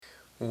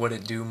What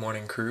it do,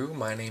 Morning Crew?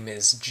 My name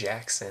is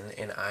Jackson,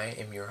 and I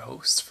am your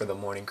host for the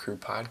Morning Crew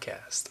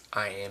podcast.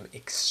 I am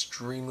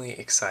extremely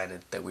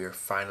excited that we are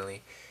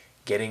finally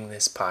getting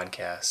this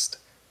podcast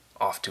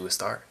off to a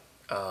start.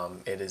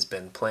 It has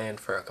been planned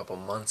for a couple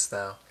months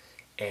now,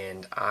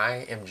 and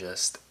I am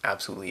just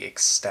absolutely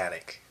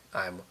ecstatic.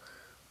 I'm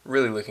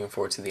really looking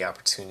forward to the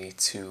opportunity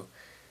to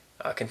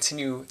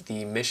continue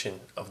the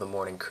mission of the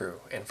Morning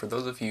Crew. And for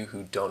those of you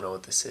who don't know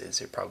what this is,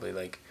 you're probably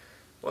like,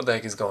 what the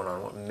heck is going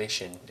on? What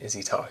mission is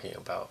he talking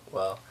about?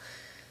 Well,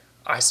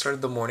 I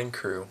started the Morning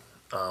Crew,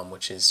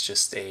 which is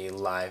just a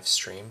live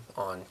stream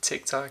on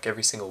TikTok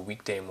every single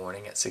weekday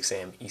morning at 6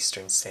 a.m.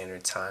 Eastern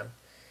Standard Time.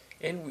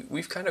 And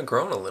we've kind of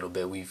grown a little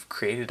bit. We've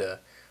created a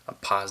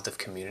positive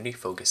community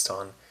focused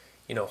on,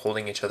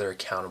 holding each other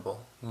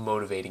accountable,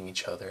 motivating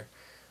each other,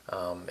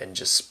 and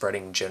just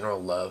spreading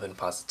general love and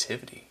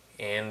positivity.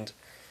 And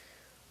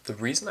the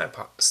reason I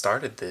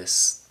started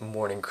this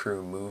Morning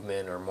Crew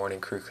movement or Morning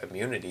Crew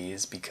community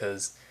is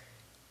because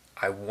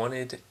I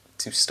wanted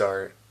to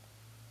start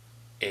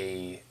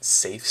a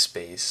safe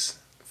space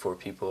for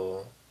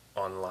people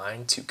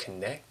online to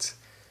connect,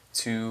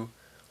 to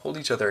hold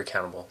each other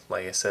accountable,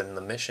 like I said in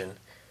the mission,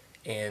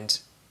 and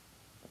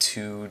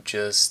to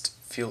just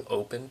feel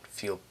open,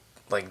 feel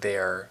like they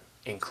are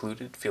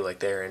included, feel like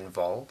they're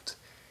involved.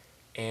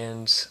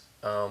 And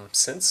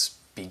since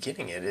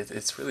beginning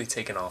it's really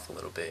taken off a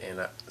little bit.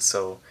 And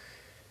so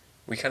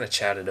we kind of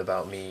chatted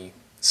about me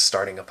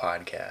starting a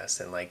podcast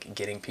and like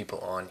getting people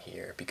on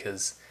here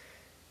because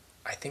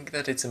I think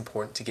that it's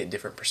important to get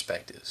different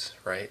perspectives,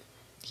 right?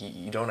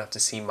 You don't have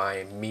to see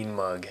my mean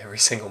mug every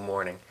single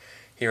morning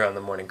here on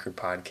the Morning Crew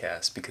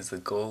podcast because the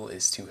goal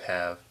is to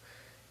have,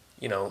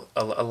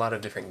 a lot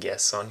of different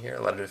guests on here,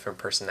 a lot of different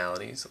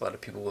personalities, a lot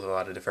of people with a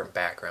lot of different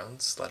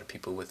backgrounds, a lot of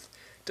people with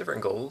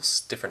different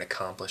goals, different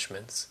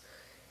accomplishments,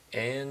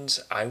 and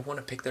I want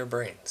to pick their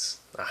brains.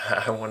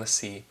 I want to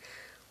see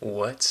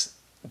what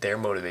their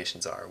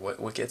motivations are,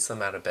 what gets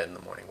them out of bed in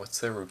the morning, what's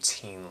their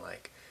routine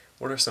like,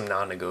 what are some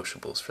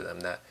non-negotiables for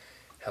them that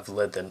have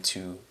led them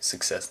to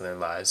success in their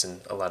lives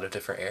in a lot of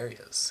different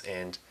areas.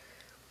 And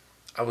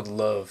I would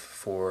love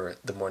for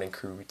the Morning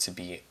Crew to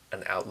be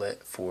an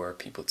outlet for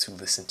people to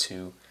listen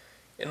to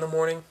in the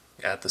morning,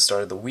 at the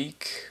start of the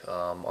week,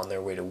 on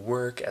their way to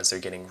work, as they're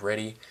getting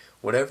ready,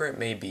 whatever it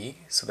may be,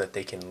 so that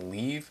they can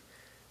leave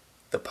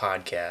the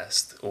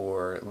podcast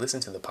or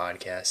listen to the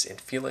podcast and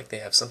feel like they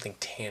have something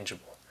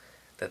tangible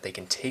that they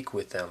can take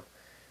with them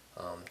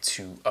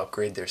to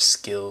upgrade their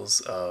skills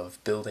of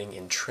building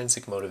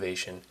intrinsic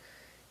motivation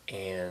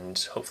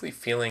and hopefully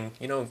feeling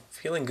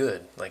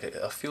good, like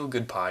a feel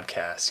good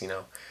podcast,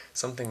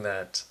 something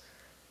that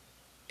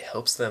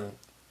helps them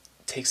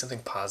take something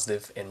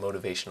positive and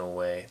motivational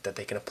way that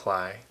they can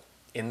apply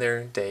in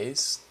their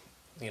days,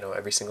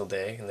 every single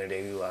day in their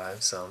daily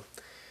lives,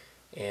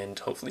 and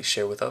hopefully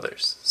share with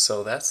others.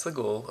 So that's the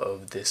goal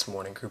of this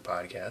Morning Crew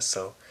podcast.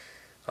 So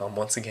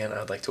once again,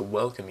 I'd like to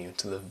welcome you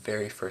to the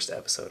very first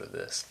episode of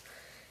this.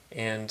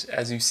 And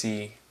as you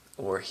see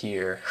or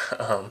hear,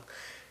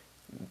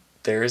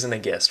 there isn't a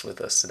guest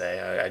with us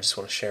today. I just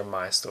want to share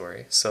my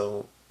story.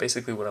 So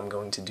basically what I'm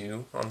going to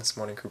do on this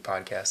Morning Crew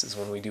podcast is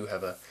when we do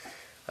have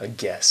a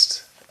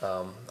guest,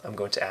 I'm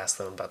going to ask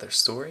them about their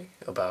story,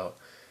 about,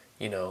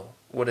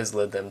 what has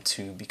led them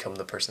to become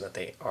the person that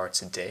they are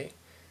today.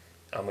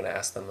 I'm going to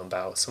ask them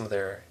about some of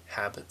their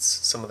habits,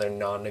 some of their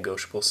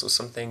non-negotiables, so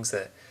some things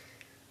that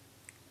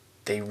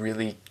they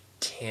really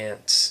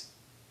can't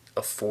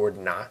afford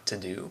not to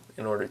do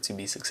in order to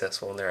be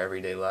successful in their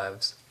everyday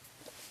lives.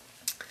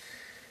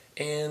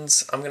 And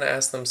I'm going to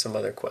ask them some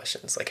other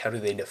questions, like how do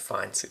they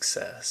define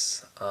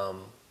success?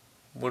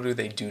 What do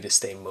they do to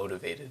stay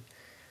motivated?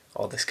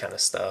 All this kind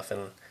of stuff,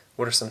 and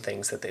what are some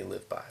things that they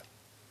live by?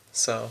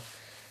 So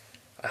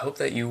I hope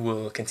that you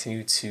will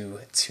continue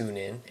to tune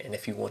in, and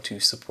if you want to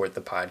support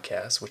the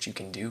podcast, what you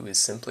can do is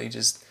simply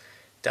just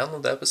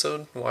download the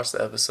episode, watch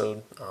the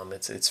episode.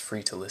 It's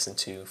free to listen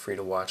to, free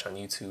to watch on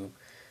YouTube.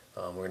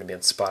 We're going to be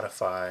on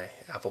Spotify,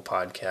 Apple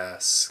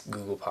Podcasts,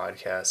 Google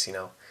Podcasts,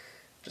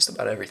 just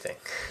about everything.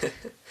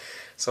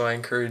 So I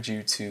encourage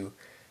you to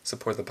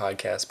support the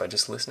podcast by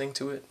just listening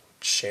to it,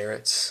 share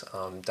it,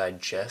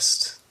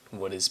 digest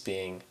what is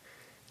being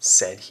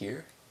said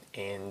here,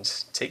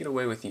 and take it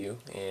away with you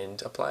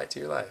and apply it to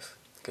your life,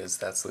 because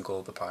that's the goal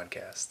of the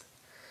podcast.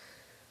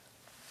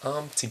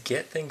 To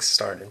get things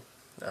started,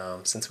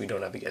 since we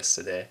don't have a guest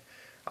today,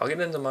 I'll get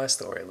into my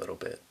story a little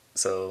bit.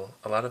 So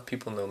a lot of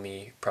people know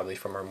me probably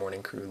from our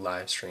Morning Crew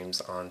live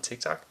streams on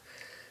TikTok,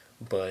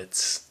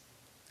 but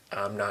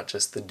I'm not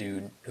just the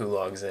dude who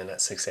logs in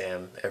at 6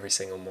 a.m. every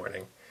single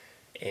morning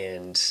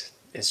and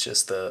is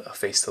just a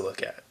face to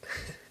look at.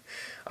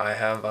 I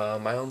have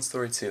my own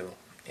story too,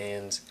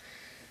 and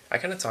I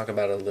kind of talk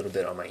about it a little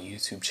bit on my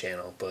YouTube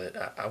channel,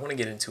 but I want to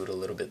get into it a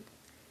little bit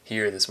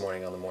here this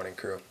morning on the Morning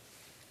Crew.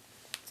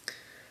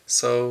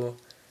 So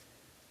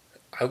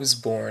I was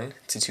born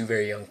to two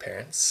very young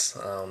parents,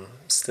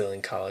 still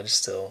in college,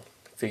 still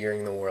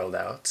figuring the world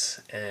out,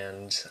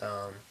 and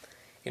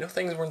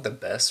things weren't the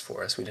best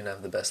for us. We didn't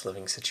have the best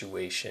living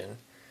situation.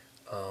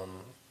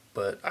 Um,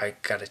 but I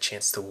got a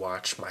chance to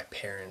watch my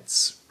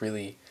parents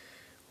really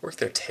work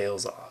their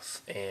tails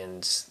off,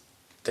 and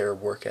their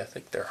work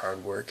ethic, their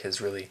hard work, has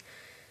really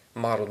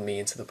modeled me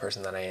into the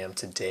person that I am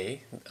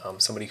today.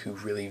 Somebody who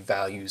really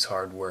values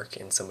hard work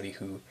and somebody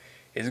who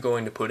is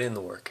going to put in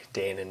the work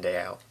day in and day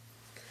out.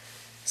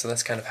 So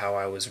that's kind of how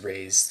I was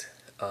raised.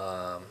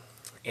 Um,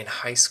 in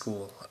high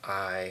school,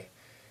 I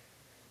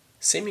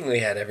seemingly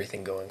had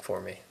everything going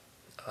for me.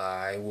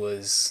 I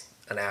was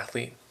an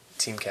athlete,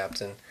 team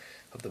captain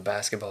of the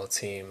basketball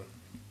team,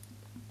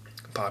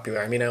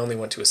 popular. I mean, I only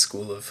went to a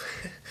school of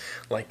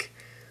like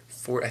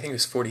I think it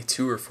was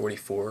 42 or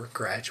 44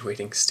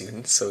 graduating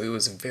students, so it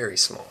was very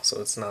small. So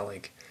it's not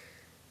like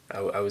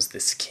I was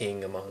this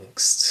king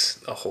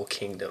amongst a whole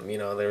kingdom.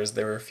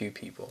 There were a few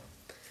people,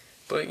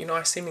 but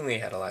I seemingly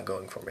had a lot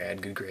going for me. I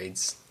had good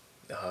grades,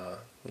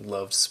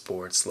 loved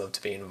sports, loved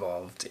to be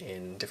involved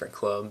in different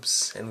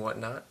clubs and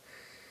whatnot.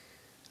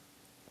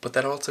 But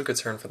that all took a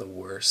turn for the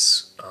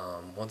worse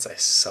once I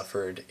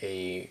suffered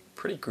a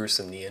pretty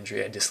gruesome knee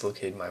injury. I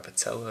dislocated my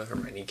patella, or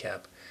my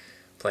kneecap,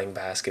 playing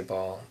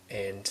basketball,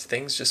 and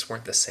things just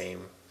weren't the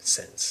same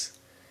since.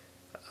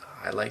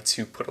 I like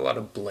to put a lot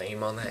of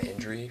blame on that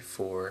injury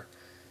for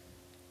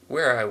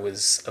where I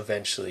was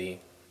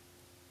eventually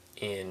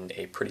in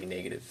a pretty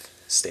negative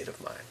state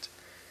of mind.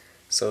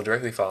 So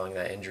directly following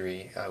that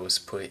injury, I was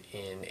put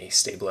in a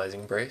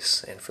stabilizing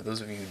brace, and for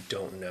those of you who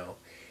don't know,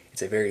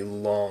 it's a very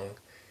long,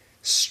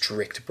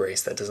 strict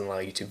brace that doesn't allow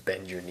you to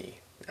bend your knee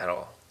at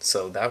all.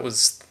 So that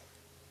was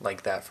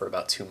like that for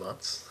about 2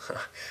 months.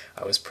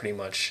 I was pretty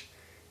much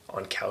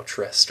on couch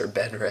rest or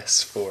bed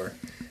rest for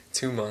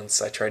 2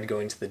 months. I tried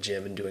going to the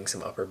gym and doing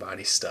some upper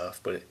body stuff,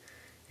 but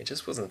it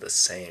just wasn't the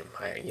same.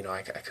 I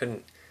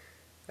couldn't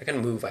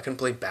move. I couldn't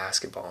play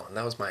basketball, and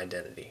that was my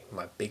identity.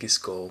 My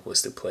biggest goal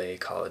was to play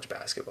college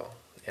basketball,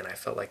 and I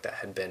felt like that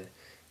had been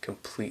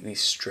completely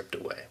stripped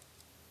away.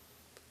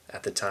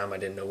 At the time, I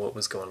didn't know what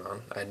was going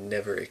on. I'd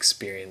never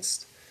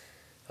experienced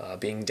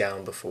being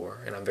down before,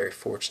 and I'm very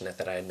fortunate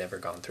that I had never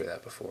gone through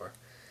that before.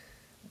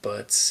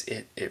 But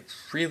it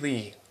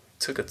really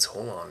took a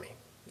toll on me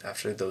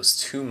after those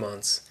 2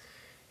 months,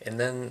 and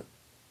then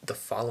the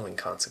following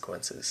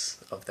consequences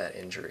of that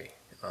injury.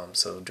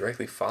 So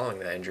directly following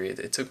that injury,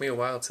 it took me a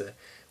while to,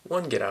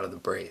 one, get out of the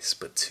brace,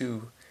 but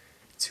two,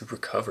 to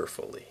recover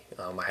fully.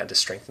 I had to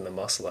strengthen the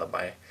muscle up.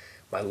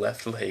 My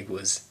left leg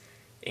was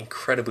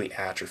incredibly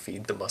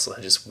atrophied. The muscle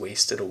had just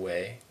wasted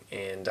away,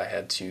 and I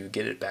had to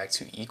get it back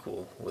to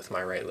equal with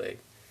my right leg.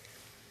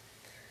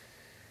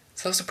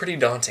 So that was a pretty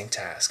daunting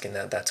task, and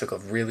that took a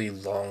really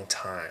long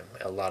time.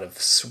 A lot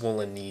of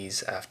swollen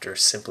knees after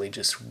simply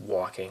just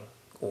walking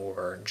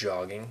or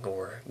jogging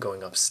or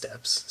going up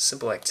steps.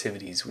 Simple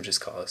activities would just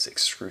cause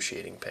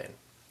excruciating pain.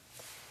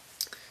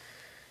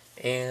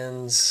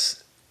 And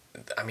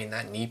I mean,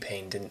 that knee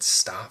pain didn't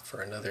stop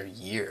for another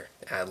year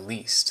at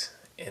least.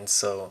 And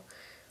so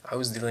I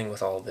was dealing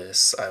with all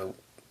this.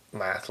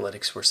 My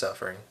athletics were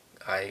suffering.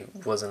 I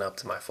wasn't up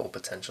to my full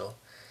potential.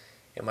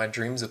 And my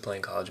dreams of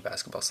playing college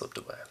basketball slipped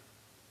away.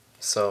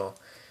 So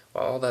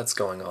while all that's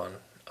going on,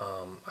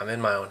 I'm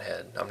in my own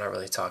head. I'm not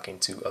really talking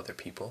to other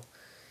people.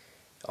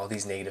 All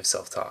these negative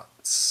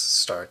self-thoughts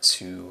start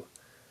to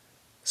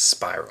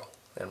spiral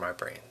in my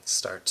brain,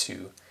 start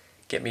to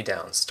get me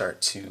down,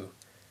 start to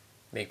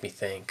make me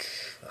think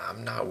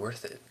I'm not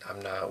worth it.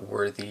 I'm not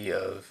worthy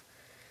of,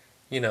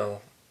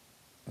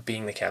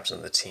 being the captain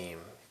of the team,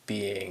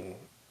 being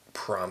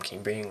prom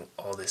king, being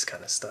all this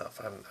kind of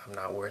stuff. I'm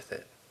not worth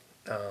it.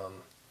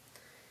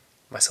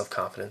 My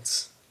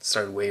self-confidence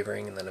started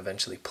wavering and then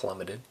eventually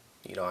plummeted.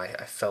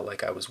 I felt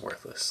like I was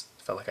worthless.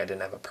 Felt like I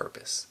didn't have a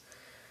purpose.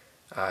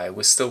 I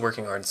was still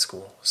working hard in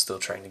school, still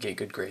trying to get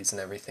good grades and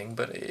everything,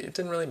 but it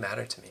didn't really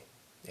matter to me.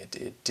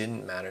 It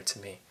didn't matter to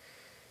me.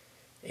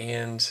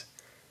 And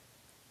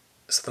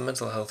so the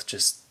mental health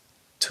just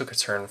took a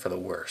turn for the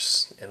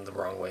worse in the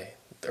wrong way,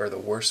 or the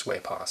worst way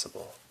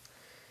possible.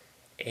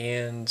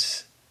 And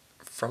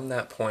from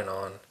that point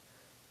on,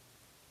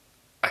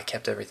 I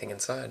kept everything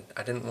inside.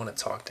 I didn't want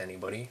to talk to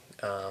anybody.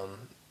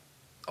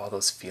 All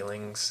those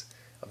feelings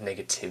of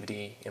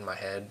negativity in my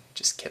head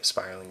just kept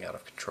spiraling out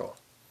of control.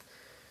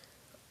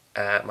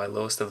 At my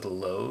lowest of the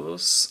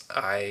lows,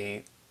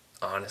 I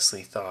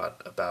honestly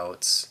thought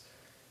about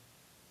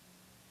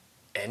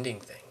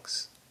ending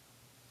things.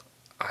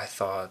 I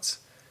thought,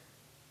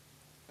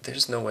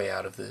 there's no way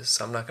out of this.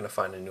 I'm not going to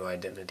find a new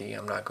identity.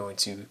 I'm not going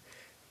to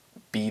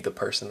be the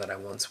person that I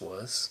once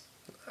was.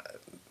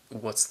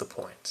 What's the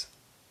point?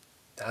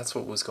 That's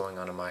what was going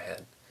on in my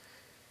head.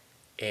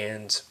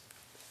 And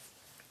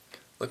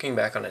looking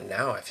back on it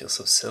now, I feel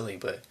so silly,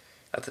 but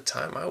at the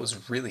time, I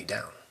was really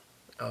down.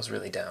 I was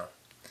really down.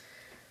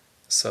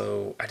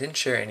 So I didn't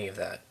share any of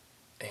that.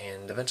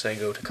 And eventually I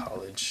go to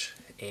college,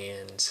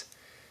 and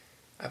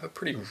I have a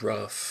pretty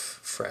rough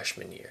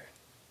freshman year.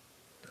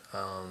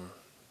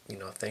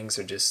 Things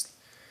are just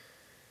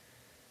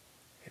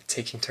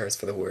taking turns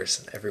for the worse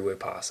in every way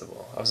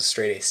possible. I was a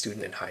straight A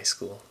student in high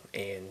school,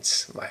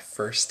 and my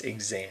first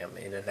exam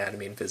in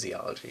anatomy and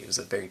physiology. It was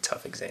a very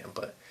tough exam,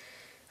 but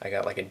I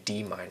got like a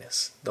D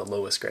minus, the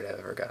lowest grade I've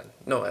ever gotten.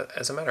 No,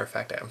 as a matter of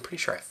fact, I'm pretty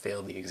sure I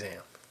failed the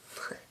exam.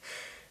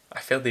 I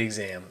failed the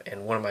exam,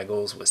 and one of my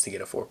goals was to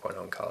get a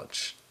 4.0 in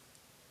college.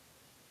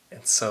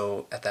 And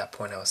so at that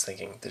point, I was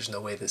thinking, there's no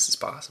way this is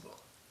possible.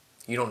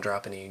 You don't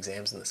drop any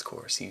exams in this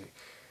course. You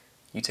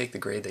take the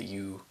grade that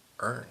you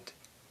earned.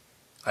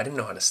 I didn't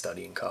know how to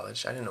study in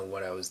college. I didn't know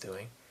what I was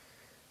doing.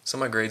 So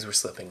my grades were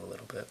slipping a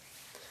little bit.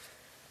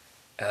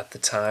 At the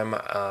time,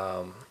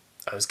 I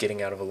was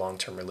getting out of a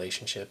long-term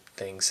relationship.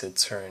 Things had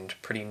turned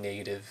pretty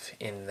negative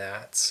in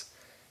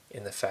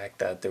the fact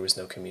that there was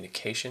no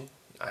communication.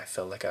 I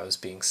felt like I was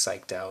being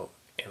psyched out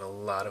and a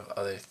lot of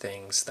other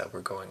things that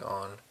were going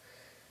on.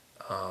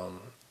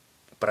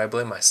 But I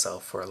blame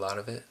myself for a lot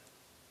of it.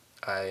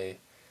 I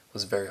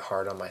was very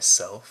hard on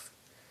myself.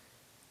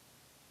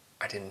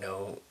 I didn't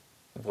know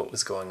what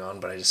was going on,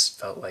 but I just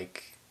felt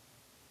like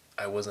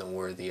I wasn't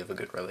worthy of a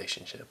good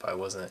relationship. I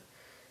wasn't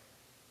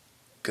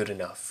good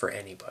enough for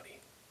anybody.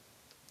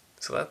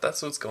 So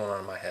that's what's going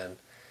on in my head.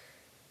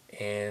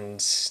 And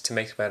to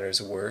make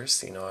matters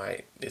worse,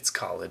 it's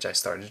college. I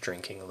started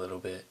drinking a little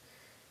bit,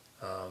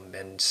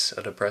 and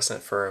a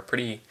depressant for a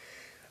pretty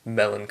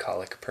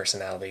melancholic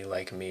personality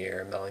like me,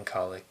 or a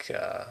melancholic,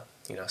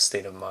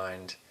 state of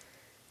mind,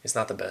 is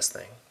not the best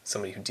thing.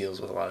 Somebody who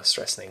deals with a lot of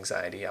stress and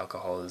anxiety,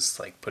 alcohol is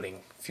like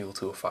putting fuel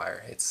to a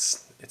fire.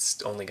 It's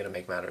only going to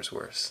make matters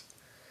worse.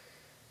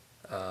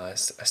 I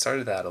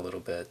started that a little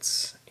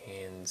bit,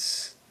 and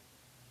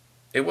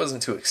it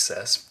wasn't to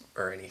excess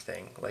or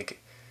anything.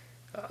 Like,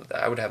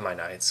 I would have my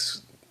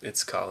nights.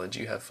 It's college.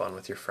 You have fun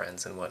with your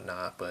friends and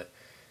whatnot. But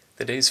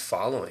the days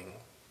following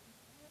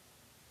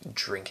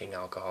drinking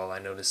alcohol, I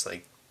noticed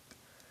like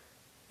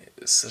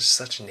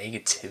such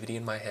negativity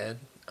in my head.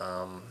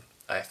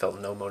 I felt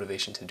no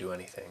motivation to do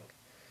anything.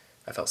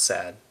 I felt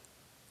sad.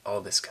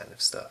 All this kind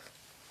of stuff.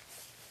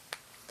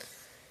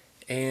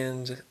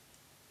 And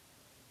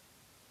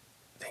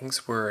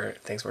things were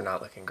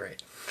not looking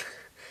great.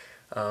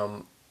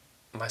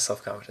 My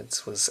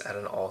self-confidence was at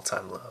an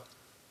all-time low.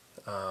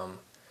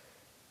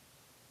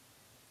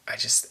 I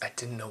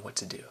didn't know what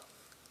to do.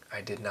 I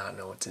did not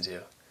know what to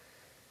do.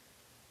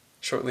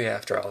 Shortly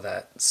after all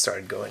that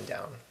started going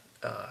down,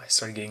 I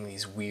started getting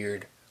these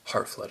weird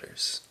heart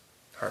flutters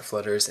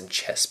and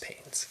chest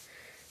pains.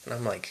 And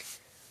I'm like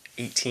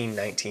 18,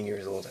 19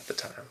 years old at the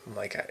time. I'm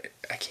like,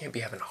 I can't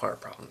be having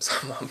heart problems.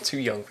 I'm too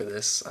young for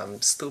this.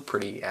 I'm still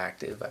pretty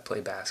active. I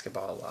play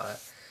basketball a lot.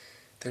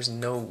 There's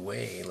no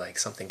way like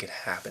something could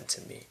happen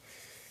to me.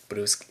 But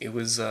it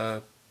was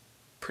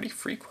pretty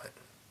frequent.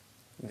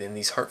 Then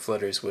these heart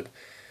flutters would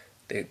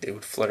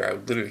flutter. I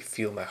would literally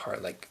feel my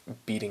heart like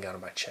beating out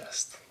of my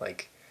chest,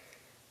 like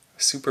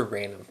super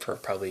random for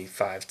probably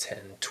 5, 10,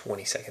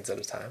 20 seconds at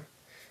a time.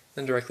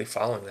 Then directly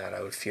following that,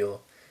 I would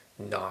feel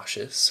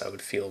nauseous. I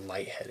would feel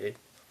lightheaded,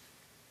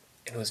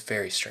 and it was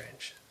very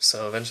strange.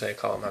 So eventually, I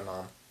called my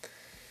mom,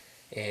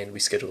 and we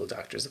scheduled a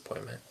doctor's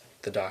appointment.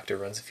 The doctor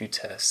runs a few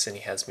tests, and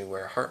he has me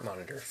wear a heart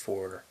monitor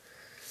for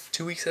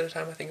 2 weeks at a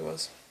time, I think it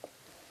was.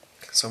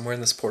 So I'm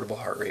wearing this portable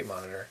heart rate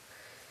monitor.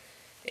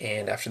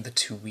 And after the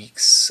 2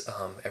 weeks,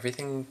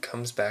 everything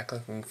comes back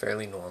looking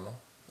fairly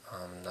normal,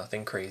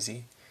 nothing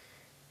crazy.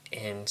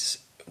 And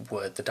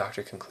what the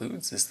doctor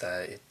concludes is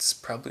that it's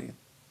probably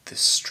the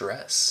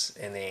stress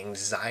and the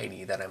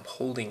anxiety that I'm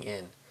holding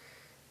in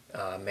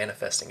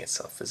manifesting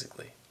itself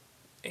physically.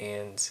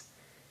 And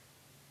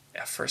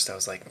at first I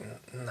was like,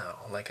 no,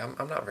 like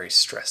I'm not very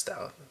stressed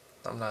out.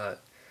 I'm not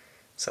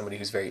somebody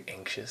who's very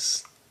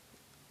anxious.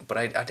 But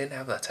I didn't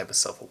have that type of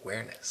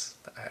self-awareness.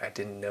 I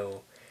didn't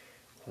know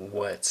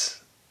what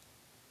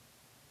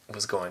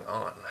was going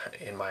on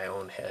in my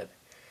own head.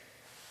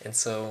 And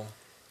so,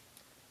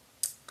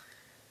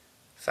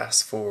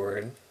 fast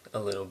forward a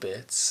little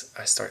bit,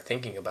 I start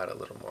thinking about it a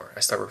little more.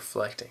 I start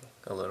reflecting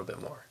a little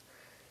bit more.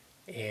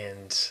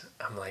 And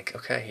I'm like,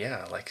 okay,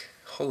 yeah, like,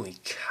 holy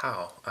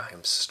cow, I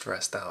am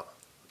stressed out.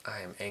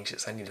 I am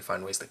anxious. I need to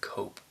find ways to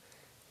cope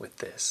with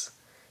this.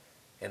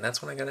 And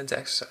that's when I got into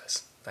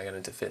exercise. I got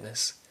into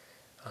fitness.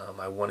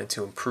 I wanted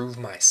to improve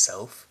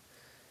myself.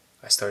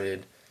 I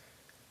started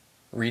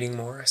reading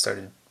more. I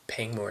started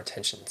paying more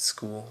attention in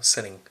school,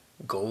 setting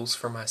goals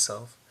for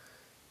myself.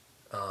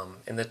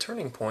 And the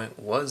turning point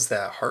was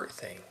that heart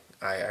thing.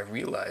 I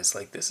realized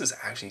like this is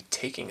actually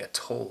taking a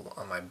toll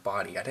on my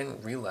body. I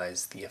didn't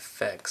realize the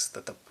effects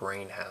that the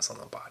brain has on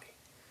the body.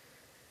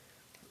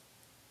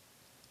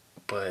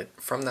 But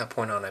from that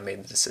point on, I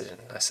made the decision.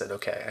 I said,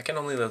 okay, I can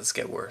only let this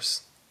get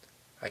worse.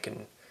 I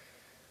can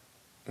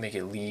make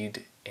it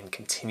lead and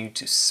continue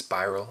to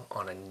spiral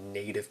on a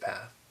negative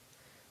path,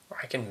 or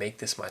I can make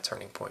this my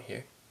turning point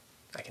here.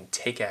 I can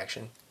take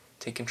action,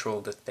 take control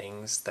of the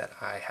things that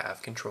I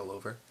have control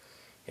over,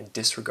 and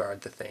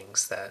disregard the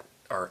things that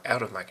are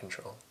out of my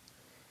control.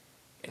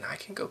 And I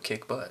can go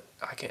kick butt.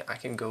 I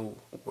can go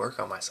work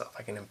on myself.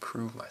 I can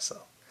improve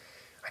myself.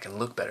 I can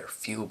look better,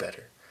 feel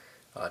better,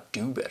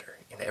 do better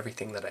in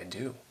everything that I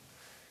do.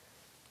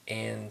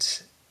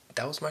 And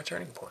that was my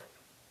turning point.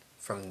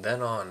 from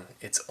then on,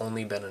 it's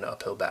only been an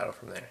uphill battle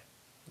from there.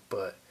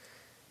 But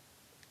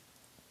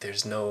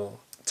there's no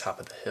top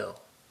of the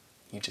hill.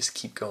 You just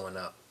keep going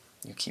up.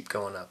 You keep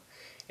going up.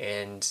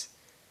 And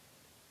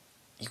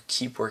you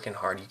keep working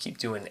hard. You keep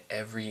doing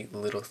every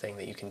little thing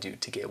that you can do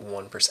to get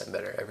 1%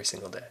 better every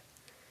single day.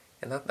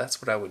 And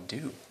that's what I would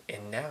do.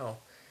 And now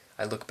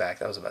I look back,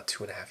 that was about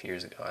 2.5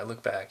 years ago. I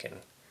look back and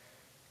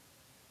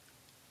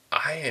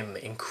I am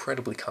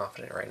incredibly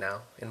confident right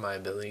now in my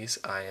abilities.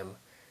 I am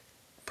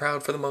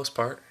proud for the most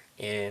part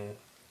in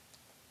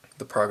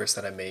the progress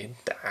that I made,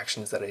 the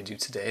actions that I do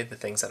today, the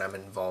things that I'm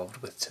involved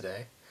with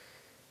today.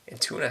 And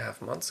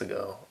 2.5 months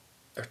ago,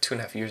 or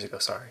 2.5 years ago,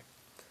 sorry,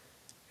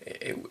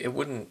 it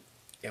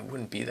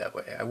wouldn't be that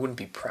way. I wouldn't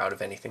be proud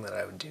of anything that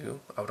I would do.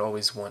 I would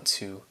always want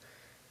to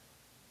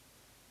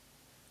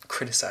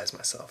criticize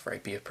myself,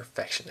 right? Be a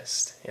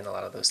perfectionist in a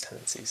lot of those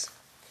tendencies.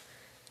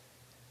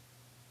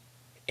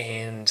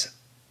 And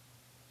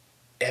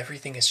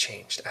everything has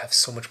changed. I have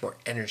so much more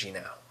energy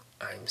now.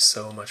 I'm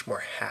so much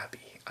more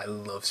happy. I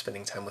love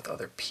spending time with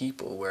other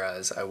people,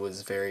 whereas I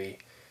was very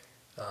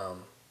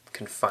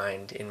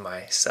confined in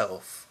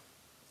myself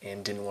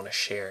and didn't want to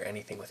share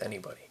anything with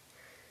anybody.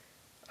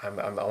 I'm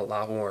a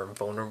lot more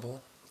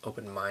vulnerable,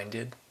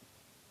 open-minded,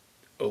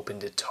 open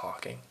to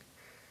talking,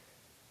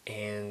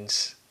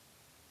 and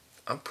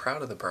I'm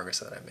proud of the progress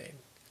that I made.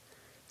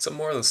 So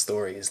moral of the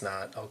story is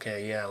not,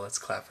 okay, yeah, let's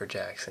clap for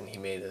Jackson, he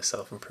made a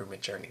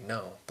self-improvement journey.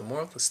 No, the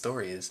moral of the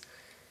story is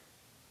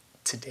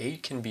today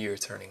can be your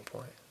turning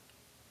point.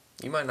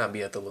 You might not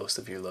be at the lowest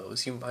of your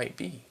lows, you might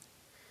be.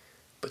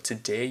 But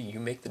today you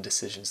make the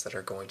decisions that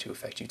are going to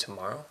affect you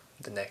tomorrow,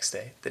 the next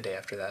day, the day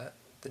after that,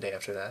 the day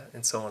after that,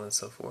 and so on and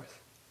so forth.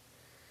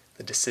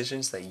 The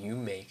decisions that you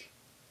make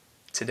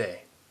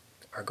today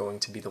are going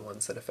to be the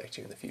ones that affect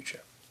you in the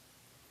future.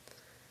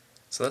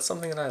 So that's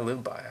something that I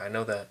live by. I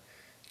know that,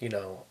 you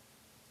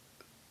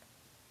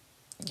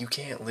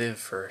can't live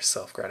for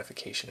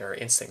self-gratification or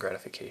instant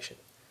gratification.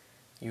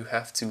 You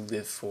have to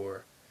live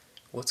for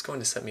what's going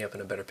to set me up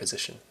in a better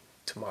position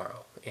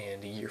tomorrow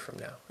and a year from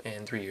now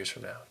and 3 years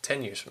from now,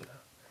 10 years from now.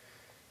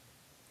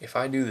 If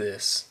I do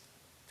this,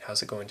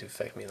 how's it going to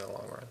affect me in the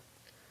long run?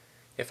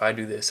 If I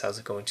do this, how's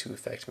it going to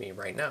affect me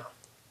right now?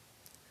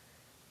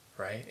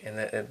 Right?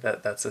 And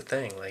that's the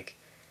thing. Like,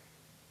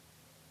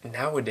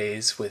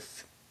 nowadays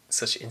with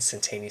such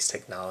instantaneous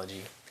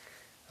technology,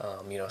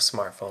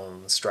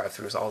 smartphones,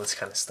 drive-thrus, all this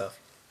kind of stuff,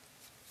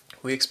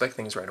 we expect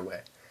things right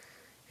away.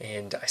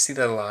 And I see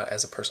that a lot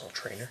as a personal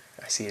trainer.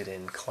 I see it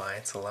in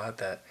clients a lot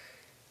that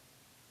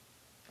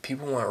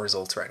people want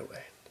results right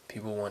away.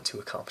 People want to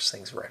accomplish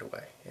things right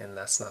away. And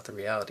that's not the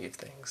reality of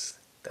things.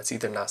 That's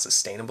either not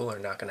sustainable or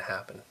not going to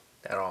happen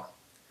at all.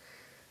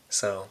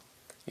 So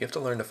you have to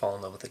learn to fall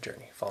in love with the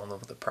journey, fall in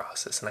love with the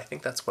process. And I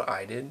think that's what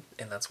I did,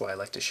 and that's why I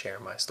like to share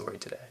my story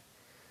today.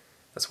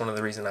 That's one of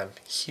the reasons I'm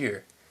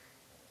here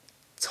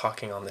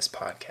talking on this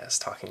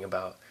podcast, talking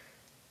about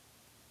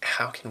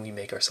how can we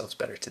make ourselves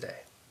better today?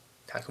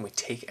 How can we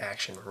take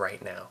action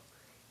right now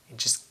and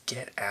just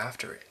get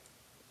after it,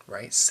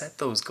 right? Set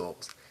those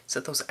goals.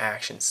 Set those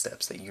action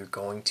steps that you're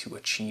going to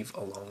achieve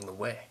along the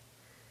way,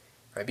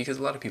 right? Because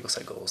a lot of people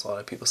set goals, a lot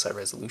of people set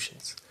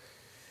resolutions,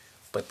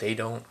 but they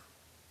don't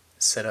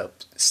set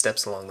up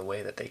steps along the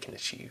way that they can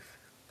achieve,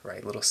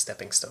 right? Little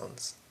stepping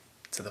stones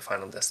to the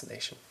final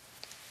destination.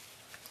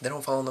 They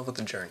don't fall in love with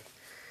the journey.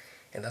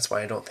 And that's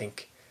why I don't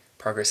think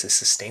progress is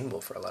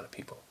sustainable for a lot of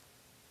people.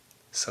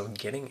 So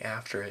getting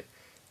after it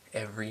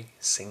every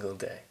single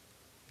day,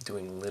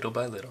 doing little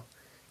by little,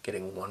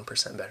 getting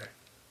 1% better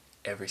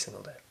every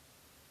single day.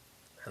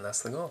 And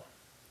that's the goal.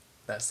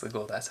 That's the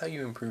goal. That's how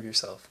you improve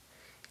yourself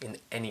in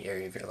any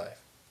area of your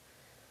life.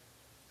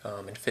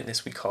 In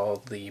fitness, we call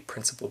the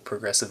principle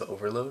progressive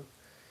overload,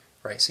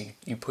 right? So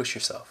you push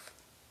yourself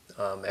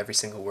every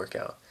single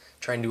workout.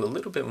 Try and do a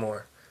little bit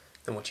more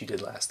than what you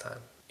did last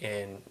time.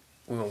 And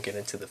we won't get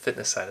into the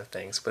fitness side of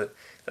things, but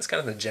that's kind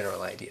of the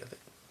general idea of it,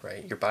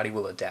 right? Your body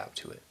will adapt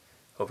to it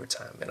over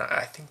time. And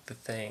I think the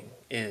thing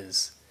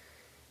is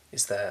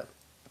that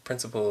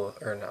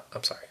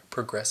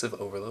progressive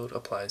overload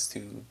applies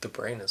to the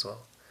brain as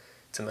well,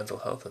 to mental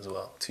health as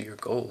well, to your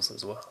goals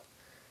as well.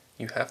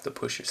 You have to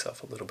push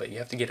yourself a little bit. You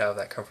have to get out of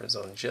that comfort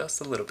zone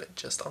just a little bit,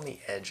 just on the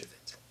edge of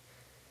it.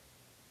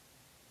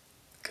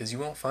 Because you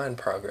won't find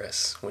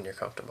progress when you're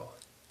comfortable.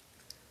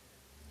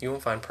 You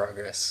won't find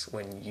progress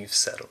when you've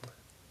settled.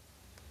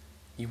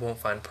 You won't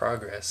find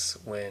progress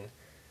when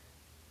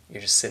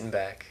you're just sitting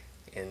back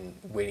and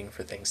waiting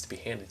for things to be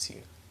handed to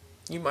you.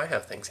 You might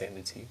have things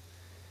handed to you.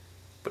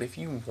 But if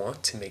you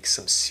want to make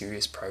some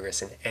serious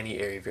progress in any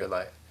area of your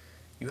life,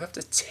 you have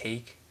to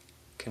take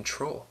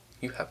control.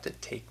 You have to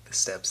take the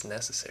steps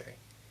necessary.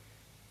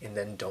 And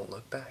then don't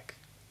look back.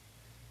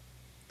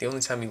 The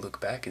only time you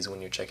look back is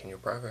when you're checking your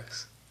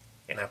progress.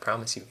 And I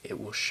promise you, it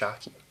will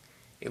shock you.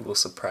 It will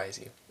surprise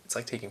you. It's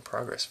like taking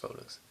progress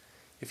photos.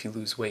 If you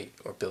lose weight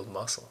or build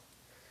muscle,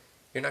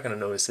 you're not going to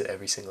notice it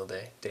every single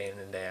day, day in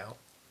and day out.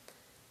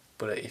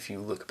 But if you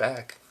look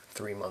back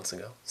 3 months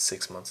ago,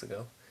 6 months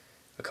ago,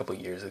 a couple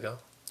years ago,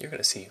 you're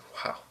going to see,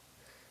 wow,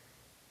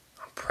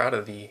 proud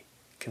of the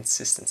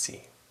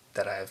consistency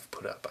that I've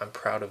put up. I'm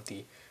proud of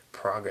the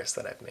progress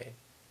that I've made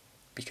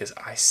because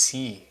I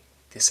see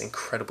this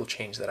incredible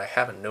change that I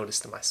haven't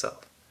noticed in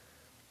myself.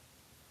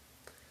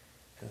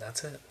 And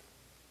that's it.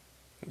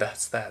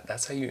 That's that.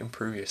 That's how you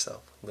improve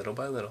yourself, little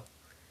by little,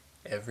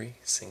 every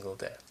single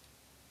day.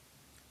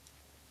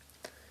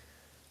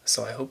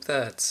 So I hope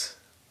that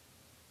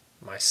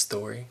my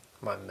story,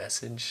 my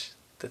message,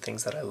 the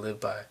things that I live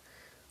by,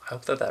 I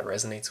hope that that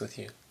resonates with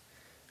you.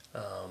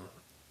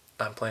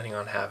 I'm planning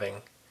on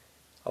having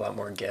a lot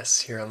more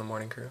guests here on the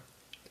Morning Crew,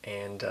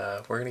 and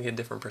we're going to get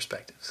different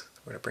perspectives.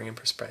 We're going to bring in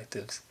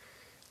perspectives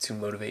to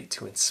motivate,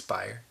 to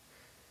inspire,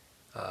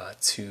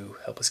 to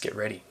help us get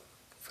ready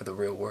for the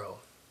real world,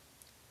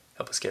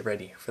 help us get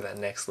ready for that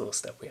next little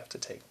step we have to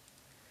take.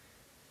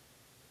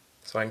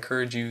 So I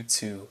encourage you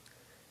to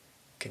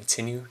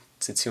continue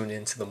to tune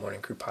into the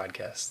Morning Crew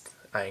podcast.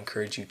 I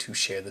encourage you to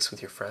share this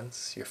with your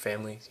friends, your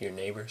family, your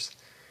neighbors,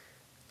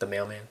 the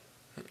mailman,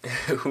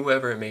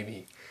 whoever it may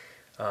be.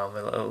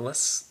 And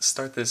let's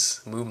start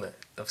this movement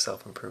of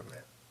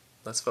self-improvement.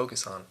 Let's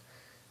focus on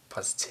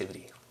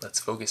positivity.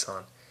 Let's focus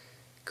on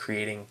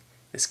creating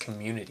this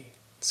community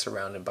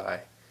surrounded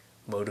by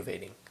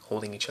motivating,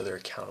 holding each other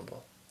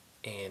accountable,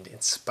 and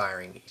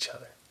inspiring each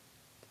other.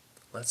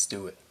 Let's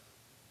do it.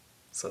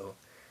 So,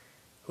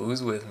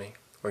 who's with me?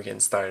 We're getting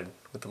started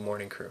with the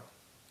Morning Crew.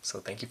 So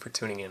thank you for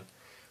tuning in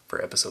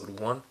for episode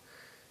 1.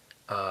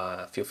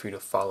 Feel free to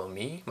follow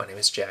me. My name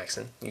is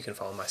Jackson. You can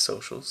follow my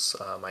socials.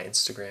 My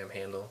Instagram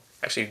handle,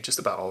 actually just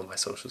about all of my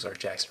socials are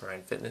Jackson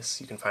Ryan Fitness.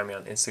 You can find me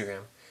on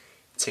Instagram,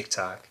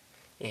 TikTok,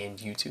 and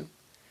YouTube.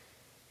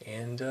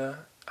 And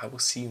I will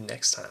see you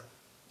next time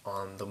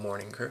on the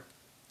Morning Crew.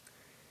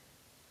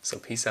 So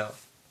peace out.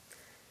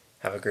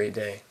 Have a great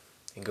day.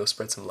 And go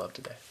spread some love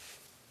today.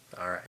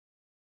 All right.